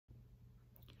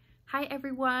Hi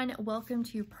everyone, welcome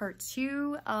to part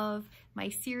 2 of my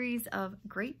series of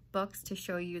great books to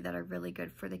show you that are really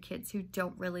good for the kids who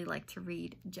don't really like to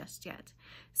read just yet.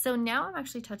 So now I'm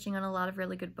actually touching on a lot of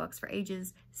really good books for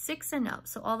ages 6 and up,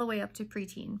 so all the way up to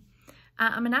preteen.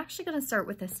 I'm actually going to start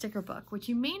with a sticker book, which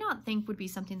you may not think would be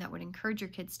something that would encourage your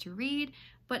kids to read,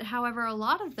 but however, a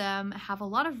lot of them have a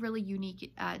lot of really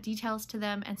unique details to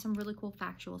them and some really cool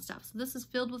factual stuff. So this is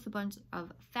filled with a bunch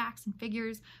of facts and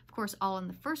figures, of course, all in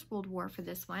the First World War for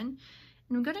this one.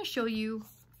 And I'm going to show you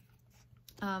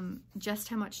just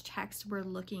how much text we're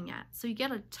looking at. So you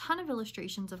get a ton of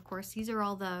illustrations, of course. These are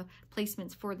all the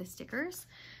placements for the stickers.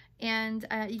 And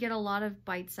you get a lot of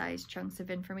bite-sized chunks of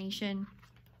information.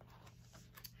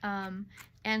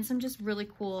 And some just really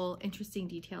cool, interesting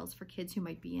details for kids who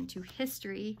might be into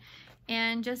history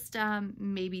and just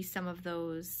maybe some of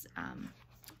those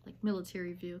like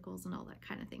military vehicles and all that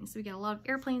kind of thing. So we get a lot of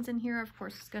airplanes in here. Of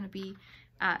course, it's going to be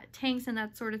tanks and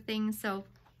that sort of thing. So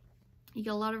you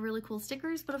get a lot of really cool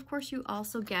stickers, but of course you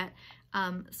also get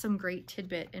some great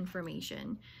tidbit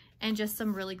information and just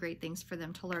some really great things for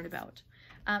them to learn about.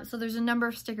 So there's a number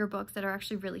of sticker books that are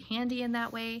actually really handy in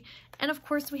that way. And of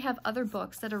course we have other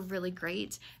books that are really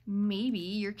great. Maybe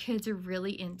your kids are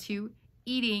really into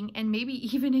eating and maybe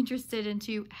even interested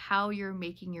into how you're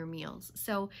making your meals.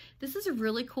 So this is a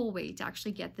really cool way to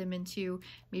actually get them into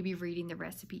maybe reading the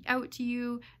recipe out to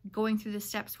you, going through the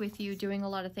steps with you, doing a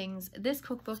lot of things. This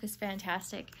cookbook is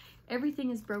fantastic. Everything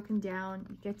is broken down.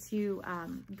 You get to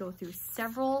go through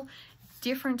several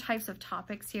different types of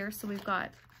topics here. So we've got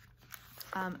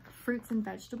fruits and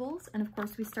vegetables, and of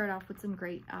course we start off with some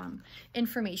great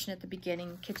information at the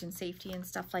beginning, kitchen safety and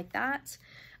stuff like that.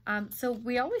 So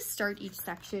we always start each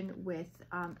section with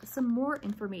some more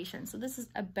information. So this is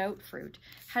about fruit,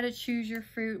 how to choose your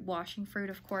fruit, washing fruit,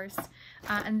 of course,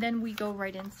 and then we go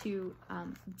right into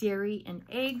dairy and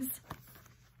eggs.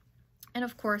 And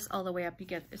of course, all the way up, you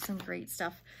get some great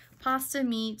stuff. Pasta,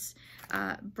 meat,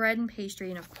 bread and pastry,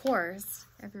 and of course,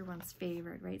 everyone's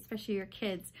favorite, right? Especially your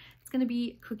kids. It's going to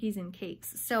be cookies and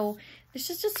cakes. So this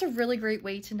is just a really great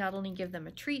way to not only give them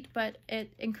a treat, but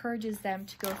it encourages them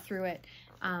to go through it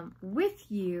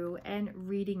with you and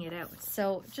reading it out.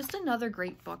 So just another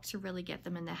great book to really get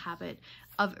them in the habit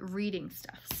of reading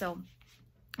stuff. So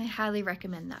I highly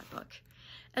recommend that book.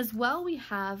 As well, we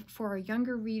have for our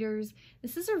younger readers,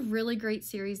 this is a really great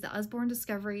series, the Usborne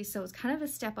Discovery. So it's kind of a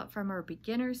step up from our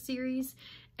beginner series,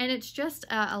 and it's just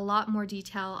a lot more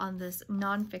detail on this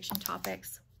nonfiction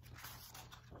topics.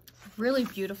 Really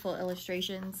beautiful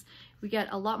illustrations. We get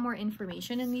a lot more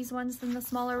information in these ones than the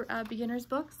smaller beginners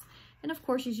books. And of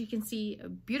course, as you can see,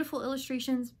 beautiful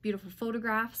illustrations, beautiful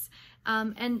photographs,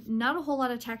 and not a whole lot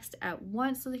of text at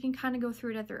once, so they can kind of go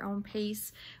through it at their own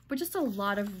pace, but just a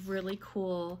lot of really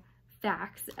cool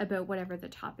facts about whatever the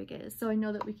topic is. So I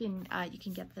know that we can, you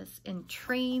can get this in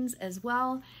trains as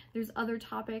well. There's other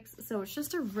topics, so it's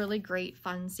just a really great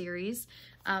fun series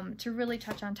to really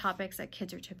touch on topics that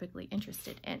kids are typically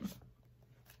interested in.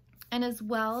 And as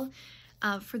well,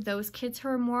 for those kids who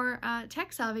are more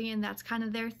tech savvy and that's kind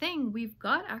of their thing, we've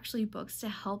got actually books to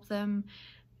help them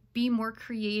be more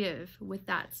creative with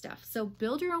that stuff. So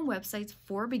build your own websites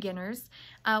for beginners.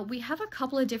 We have a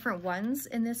couple of different ones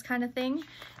in this kind of thing.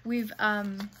 We've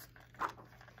got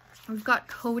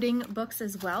coding books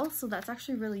as well, so that's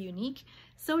actually really unique.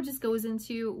 So it just goes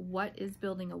into what is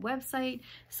building a website.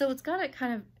 So it's got it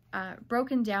kind of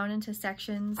broken down into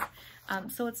sections.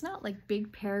 So it's not like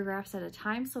big paragraphs at a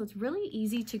time, so it's really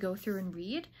easy to go through and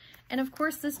read. And of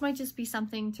course, this might just be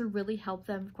something to really help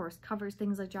them. Of course, covers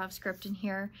things like JavaScript in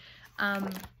here.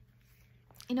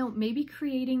 You know, maybe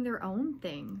creating their own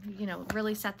thing, you know,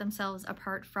 really set themselves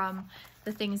apart from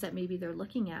the things that maybe they're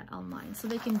looking at online. So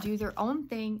they can do their own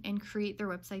thing and create their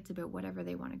websites about whatever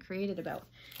they want to create it about.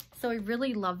 So I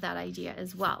really love that idea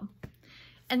as well.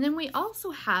 And then we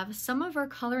also have some of our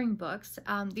coloring books.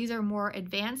 These are more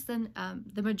advanced than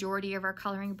the majority of our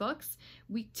coloring books.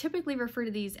 We typically refer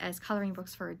to these as coloring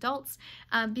books for adults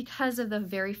because of the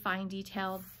very fine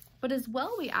detail. But as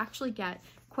well, we actually get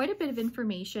quite a bit of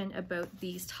information about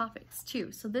these topics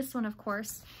too. So this one, of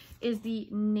course, is the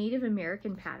Native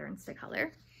American patterns to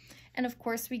color. And of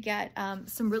course, we get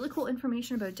some really cool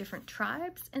information about different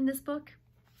tribes in this book.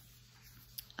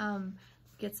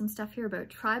 Get some stuff here about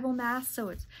tribal masks, so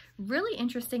it's really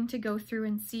interesting to go through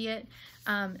and see it.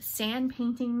 Sand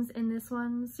paintings in this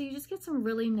one, so you just get some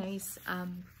really nice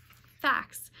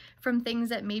facts from things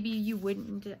that maybe you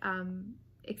wouldn't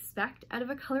expect out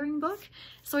of a coloring book.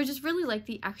 So I just really like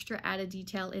the extra added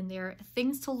detail in there,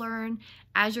 things to learn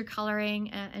as you're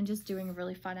coloring and just doing a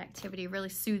really fun activity, really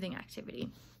soothing activity.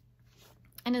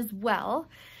 And as well,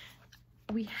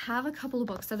 we have a couple of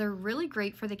books that are really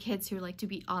great for the kids who like to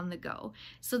be on the go.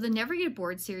 So the Never Get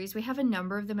Bored series, we have a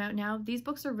number of them out now. These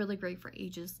books are really great for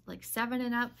ages like 7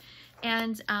 and up.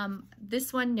 And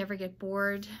this one, Never Get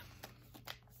Bored,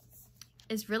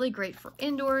 is really great for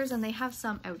indoors, and they have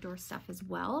some outdoor stuff as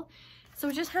well. So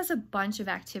it just has a bunch of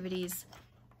activities.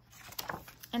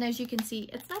 And as you can see,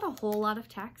 it's not a whole lot of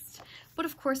text, but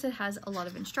of course it has a lot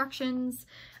of instructions,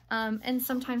 and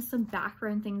sometimes some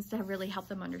background things to really help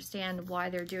them understand why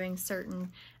they're doing certain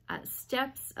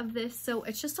steps of this. So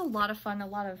it's just a lot of fun, a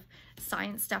lot of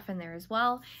science stuff in there as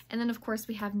well. And then of course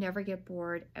we have Never Get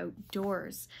Bored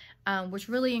Outdoors, which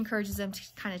really encourages them to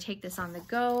kind of take this on the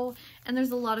go. And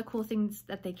there's a lot of cool things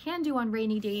that they can do on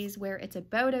rainy days where it's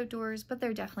about outdoors, but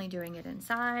they're definitely doing it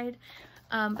inside.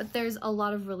 But there's a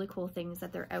lot of really cool things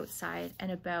that they're outside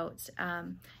and about,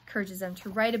 encourages them to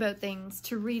write about things,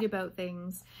 to read about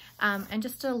things, and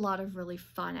just a lot of really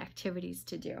fun activities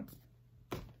to do.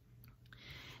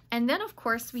 And then of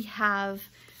course we have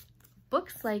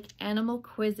books like Animal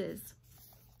Quizzes.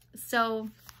 So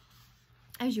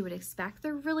as you would expect,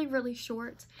 they're really, really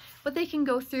short, but they can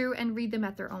go through and read them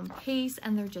at their own pace,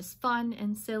 and they're just fun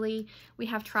and silly. We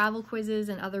have travel quizzes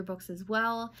and other books as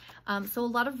well. So a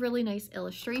lot of really nice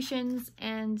illustrations,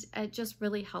 and it just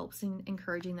really helps in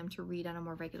encouraging them to read on a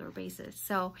more regular basis.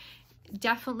 So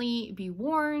definitely be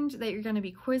warned that you're going to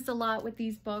be quizzed a lot with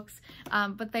these books,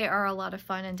 but they are a lot of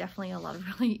fun and definitely a lot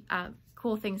of really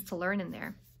cool things to learn in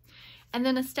there. And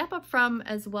then a step up from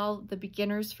as well, the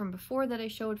beginners from before that I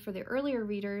showed for the earlier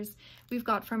readers, we've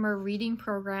got from our reading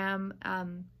program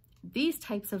these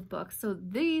types of books. So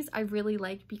these I really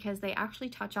like because they actually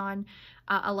touch on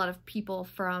a lot of people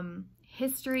from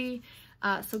history,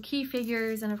 so key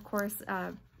figures, and of course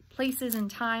places and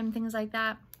time, things like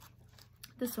that.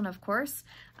 This one, of course,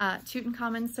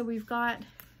 Tutankhamun. So we've got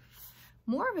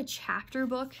more of a chapter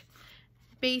book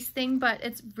based thing, but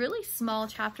it's really small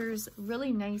chapters,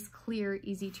 really nice, clear,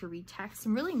 easy to read text,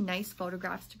 and really nice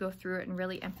photographs to go through it and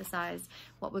really emphasize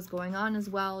what was going on as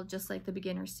well, just like the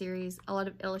beginner series. A lot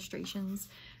of illustrations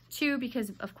too,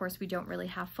 because of course we don't really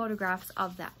have photographs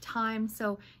of that time,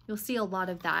 so you'll see a lot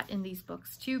of that in these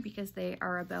books too, because they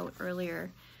are about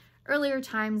earlier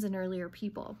times and earlier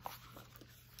people.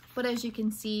 But as you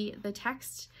can see, the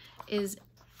text is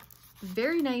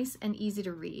very nice and easy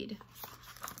to read.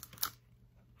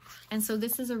 And so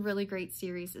this is a really great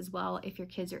series as well if your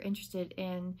kids are interested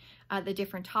in the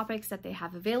different topics that they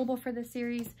have available for this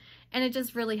series. And it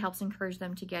just really helps encourage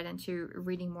them to get into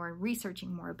reading more and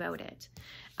researching more about it.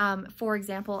 For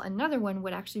example, another one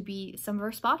would actually be some of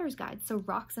our spotters guides. So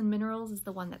Rocks and Minerals is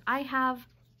the one that I have.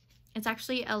 It's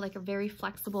actually like a very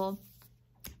flexible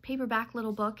paperback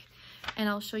little book. And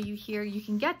I'll show you here. You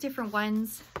can get different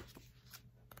ones.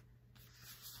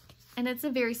 And it's a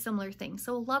very similar thing.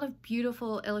 So a lot of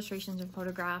beautiful illustrations and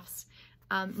photographs,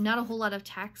 not a whole lot of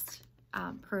text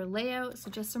per layout, so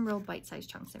just some real bite-sized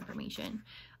chunks of information.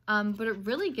 But it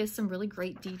really gives some really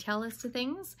great detail as to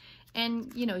things.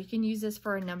 And, you know, you can use this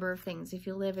for a number of things. If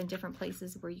you live in different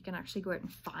places where you can actually go out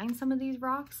and find some of these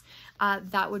rocks,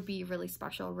 that would be really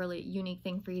special, really unique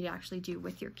thing for you to actually do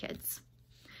with your kids.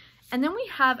 And then we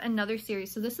have another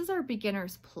series. So this is our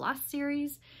Beginners Plus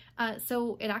series.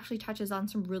 So it actually touches on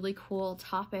some really cool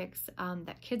topics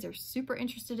that kids are super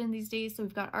interested in these days. So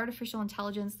we've got artificial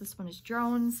intelligence. This one is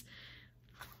drones.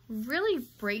 Really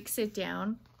breaks it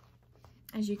down.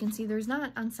 As you can see, there's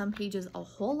not on some pages a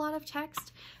whole lot of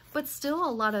text, but still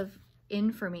a lot of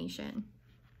information.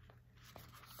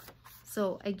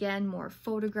 So again, more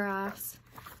photographs,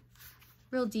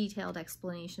 real detailed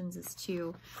explanations as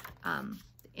to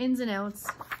ins and outs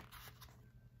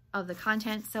of the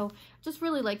content. So just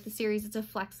really like the series. It's a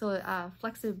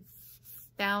flexi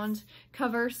bound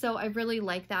cover, so I really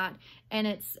like that, and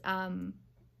it's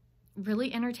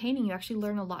really entertaining. You actually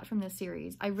learn a lot from this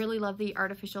series. I really love the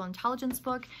artificial intelligence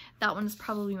book. That one is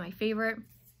probably my favorite.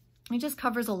 It just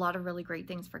covers a lot of really great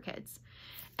things for kids.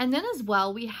 And then as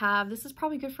well, we have, this is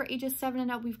probably good for ages 7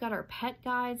 and up, we've got our pet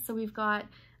guides. So we've got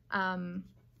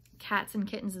cats and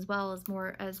kittens as well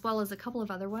as a couple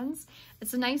of other ones.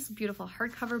 It's a nice, beautiful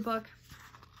hardcover book.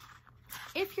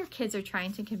 If your kids are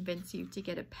trying to convince you to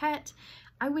get a pet,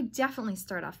 I would definitely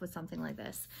start off with something like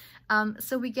this.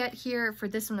 So we get here for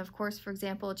this one, of course, for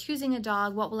example, choosing a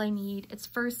dog, what will I need? It's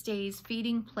first days,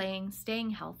 feeding, playing, staying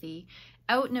healthy,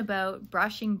 out and about,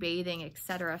 brushing, bathing,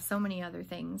 etc. So many other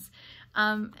things.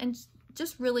 And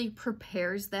just really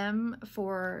prepares them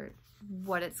for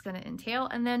what it's going to entail.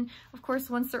 And then of course,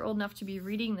 once they're old enough to be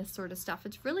reading this sort of stuff,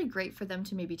 it's really great for them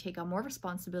to maybe take on more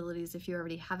responsibilities if you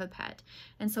already have a pet.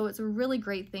 And so it's a really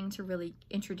great thing to really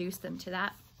introduce them to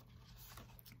that.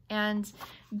 and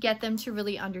get them to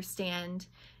really understand,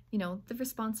 you know, the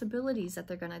responsibilities that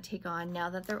they're going to take on now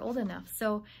that they're old enough.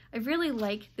 So I really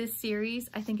like this series.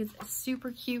 I think it's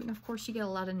super cute. And of course you get a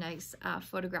lot of nice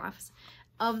photographs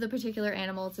of the particular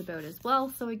animal it's about as well.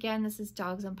 So again, this is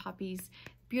Dogs and Puppies,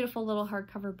 beautiful little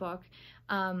hardcover book.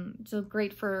 So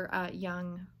great for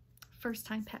young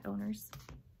first-time pet owners.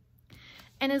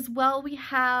 And as well, we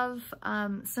have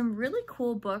some really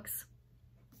cool books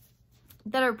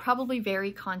that are probably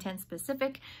very content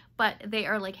specific, but they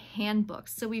are like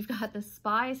handbooks. So we've got the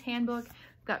Spy's Handbook,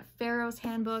 we've got Pharaoh's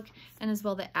Handbook, and as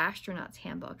well the Astronaut's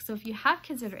Handbook. So if you have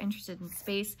kids that are interested in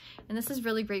space, and this is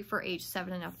really great for age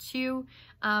 7 and up too,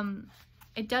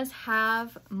 it does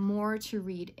have more to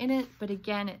read in it, but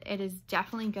again, it is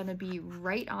definitely going to be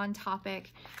right on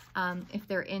topic. If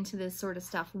they're into this sort of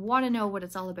stuff, want to know what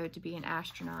it's all about to be an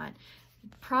astronaut,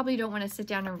 probably don't want to sit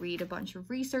down and read a bunch of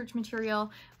research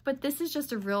material, but this is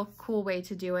just a real cool way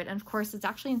to do it. And of course, it's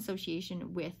actually in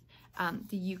association with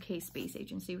the UK Space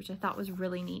Agency, which I thought was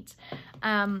really neat.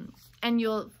 And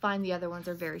you'll find the other ones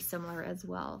are very similar as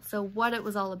well. So what it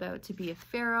was all about to be a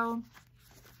pharaoh.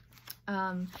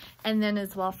 And then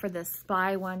as well for the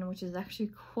spy one, which is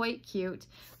actually quite cute.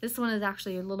 This one is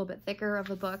actually a little bit thicker of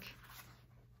a book.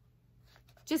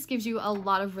 Just gives you a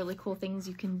lot of really cool things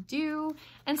you can do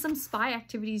and some spy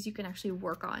activities you can actually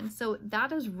work on. So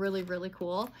that is really, really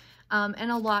cool. And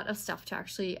a lot of stuff to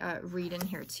actually read in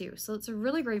here too. So it's a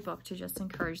really great book to just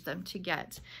encourage them to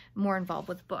get more involved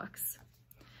with books.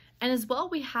 And as well,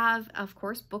 we have, of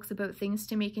course, books about things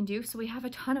to make and do. So we have a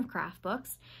ton of craft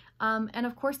books. And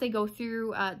of course, they go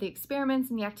through the experiments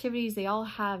and the activities. They all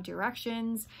have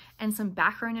directions and some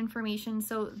background information.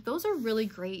 So those are really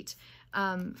great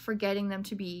for getting them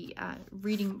to be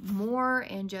reading more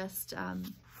and just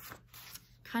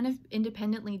kind of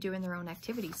independently doing their own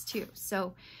activities too.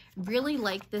 So really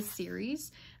like this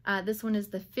series. This one is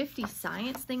the 50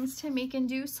 science things to make and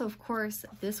do. So of course,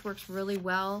 this works really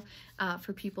well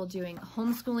for people doing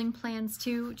homeschooling plans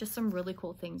too. Just some really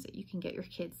cool things that you can get your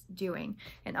kids doing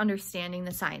and understanding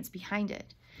the science behind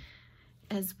it.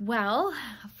 As well,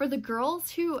 for the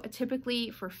girls who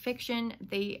typically, for fiction,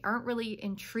 they aren't really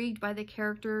intrigued by the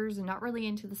characters and not really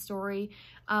into the story,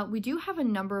 we do have a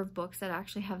number of books that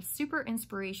actually have super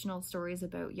inspirational stories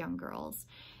about young girls.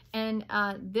 And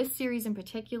this series in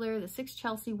particular, the 6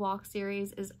 Chelsea Walk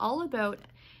series, is all about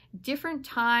different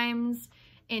times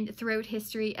and throughout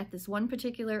history at this one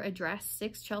particular address,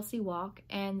 6 Chelsea Walk,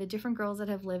 and the different girls that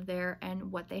have lived there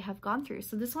and what they have gone through.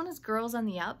 So this one is Girls on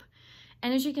the Up.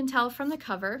 And as you can tell from the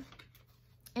cover,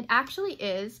 it actually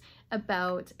is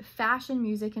about fashion,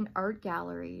 music, and art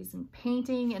galleries and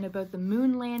painting and about the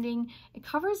moon landing. It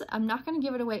covers, I'm not going to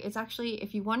give it away. It's actually,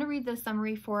 if you want to read the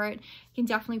summary for it, you can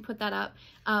definitely put that up.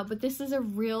 But this is a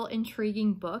real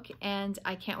intriguing book and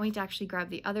I can't wait to actually grab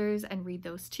the others and read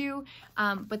those too.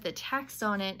 But the text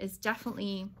on it is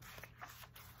definitely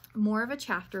more of a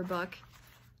chapter book.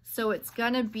 So it's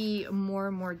going to be more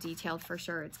and more detailed for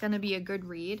sure. It's going to be a good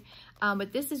read.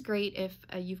 But this is great if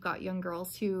you've got young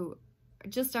girls who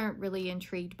just aren't really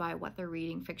intrigued by what they're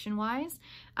reading fiction-wise.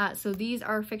 So these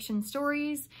are fiction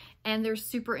stories and they're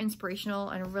super inspirational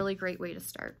and a really great way to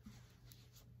start.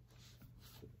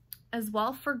 As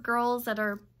well, for girls that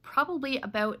are probably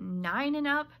about 9 and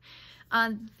up,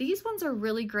 these ones are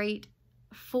really great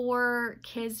for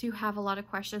kids who have a lot of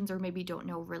questions or maybe don't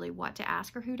know really what to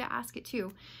ask or who to ask it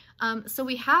to. So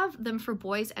we have them for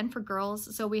boys and for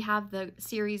girls. So we have the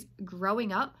series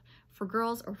Growing Up for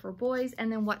girls or for boys,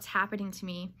 and then What's Happening to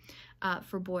Me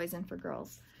for boys and for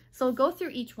girls. So I'll go through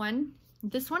each one.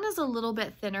 This one is a little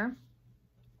bit thinner.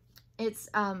 It's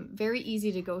very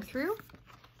easy to go through.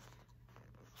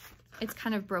 It's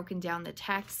kind of broken down the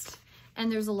text.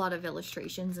 And there's a lot of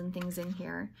illustrations and things in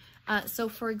here. So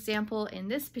for example, in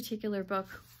this particular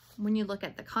book, when you look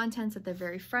at the contents at the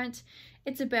very front,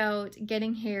 it's about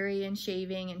getting hairy and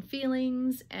shaving and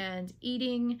feelings and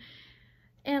eating.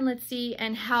 And let's see,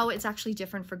 and how it's actually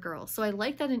different for girls. So I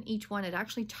like that in each one, it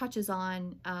actually touches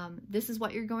on this is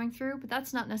what you're going through, but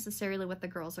that's not necessarily what the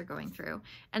girls are going through.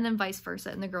 And then vice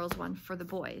versa in the girls one for the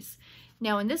boys.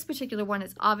 Now in this particular one,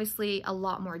 it's obviously a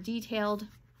lot more detailed.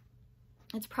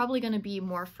 It's probably going to be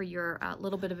more for your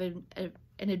little bit of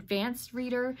an advanced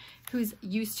reader who's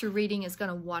used to reading is going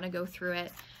to want to go through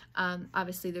it.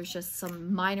 Obviously, there's just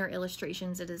some minor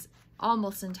illustrations. It is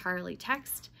almost entirely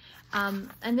text.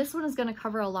 And this one is going to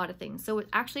cover a lot of things. So it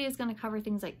actually is going to cover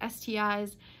things like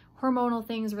STIs, hormonal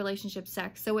things, relationship,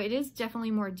 sex. So it is definitely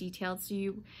more detailed. So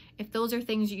if those are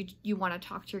things you want to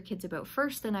talk to your kids about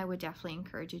first, then I would definitely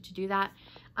encourage you to do that.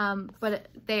 But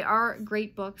they are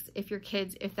great books if your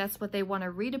kids, if that's what they want to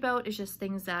read about, is just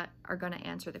things that are going to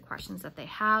answer the questions that they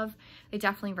have. I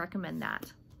definitely recommend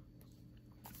that.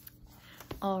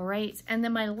 All right, and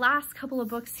then my last couple of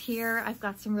books here, I've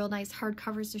got some real nice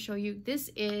hardcovers to show you. This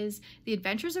is The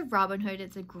Adventures of Robin Hood.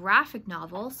 It's a graphic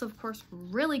novel, so of course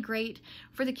really great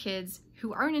for the kids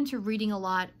who aren't into reading a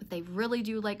lot, but they really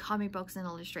do like comic books and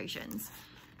illustrations.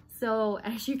 So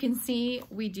as you can see,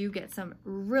 we do get some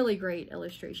really great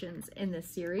illustrations in this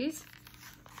series.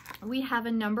 We have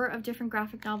a number of different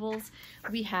graphic novels.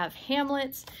 We have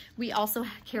Hamlet. We also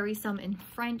carry some in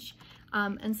French.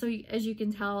 And so as you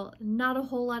can tell, not a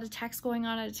whole lot of text going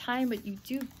on at a time, but you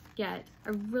do get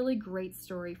a really great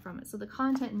story from it. So the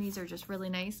content in these are just really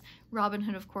nice. Robin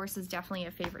Hood, of course, is definitely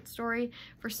a favorite story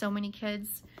for so many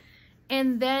kids.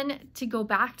 And then to go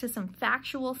back to some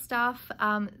factual stuff,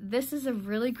 this is a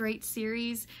really great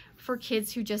series for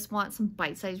kids who just want some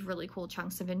bite-sized, really cool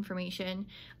chunks of information.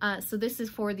 So this is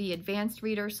for the advanced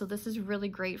reader. So this is really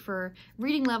great for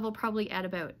reading level, probably at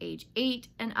about age 8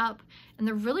 and up. And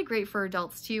they're really great for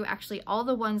adults too. Actually, all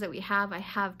the ones that we have, I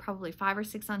have probably 5 or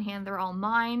 6 on hand. They're all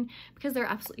mine because they're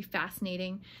absolutely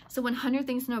fascinating. So 100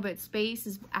 Things to Know About Space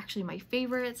is actually my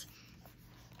favorite.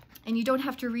 And you don't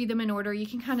have to read them in order. You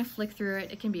can kind of flick through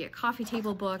it. It can be a coffee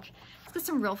table book. It's got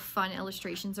some real fun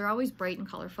illustrations. They're always bright and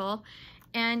colorful.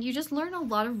 And you just learn a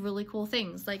lot of really cool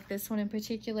things. Like this one in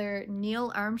particular,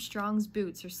 Neil Armstrong's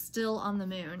boots are still on the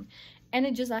moon. And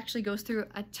it just actually goes through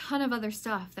a ton of other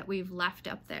stuff that we've left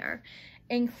up there,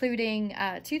 including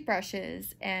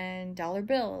toothbrushes and dollar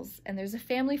bills. And there's a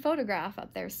family photograph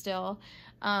up there still.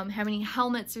 How many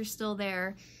helmets are still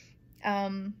there.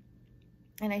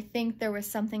 And I think there was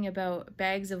something about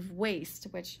bags of waste,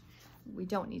 which we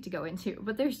don't need to go into,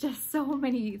 but there's just so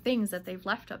many things that they've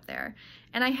left up there.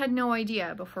 And I had no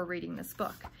idea before reading this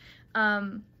book.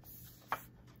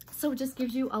 So it just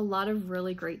gives you a lot of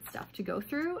really great stuff to go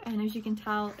through. And as you can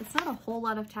tell, it's not a whole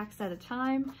lot of text at a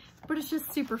time, but it's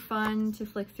just super fun to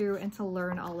flick through and to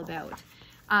learn all about.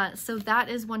 So that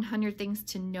is 100 Things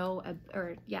to Know,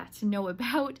 to know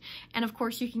about. And of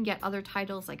course you can get other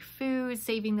titles like Food,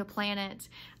 Saving the Planet,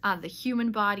 The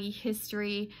Human Body,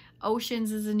 History,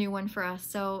 Oceans is a new one for us.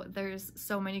 So there's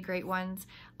so many great ones.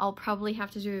 I'll probably have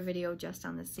to do a video just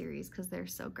on this series because they're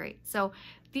so great. So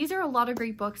these are a lot of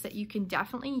great books that you can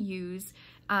definitely use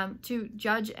to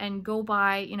judge and go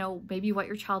by, you know, maybe what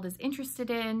your child is interested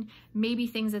in, maybe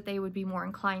things that they would be more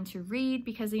inclined to read,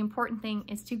 because the important thing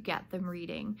is to get them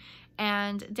reading.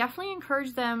 And definitely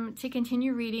encourage them to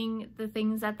continue reading the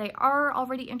things that they are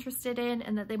already interested in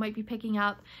and that they might be picking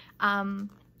up.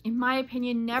 In my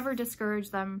opinion, never discourage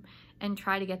them and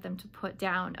try to get them to put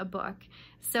down a book.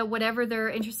 So whatever they're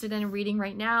interested in reading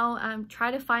right now, try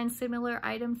to find similar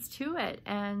items to it,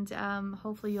 and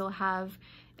hopefully you'll have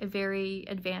a very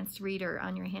advanced reader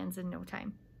on your hands in no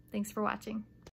time. Thanks for watching.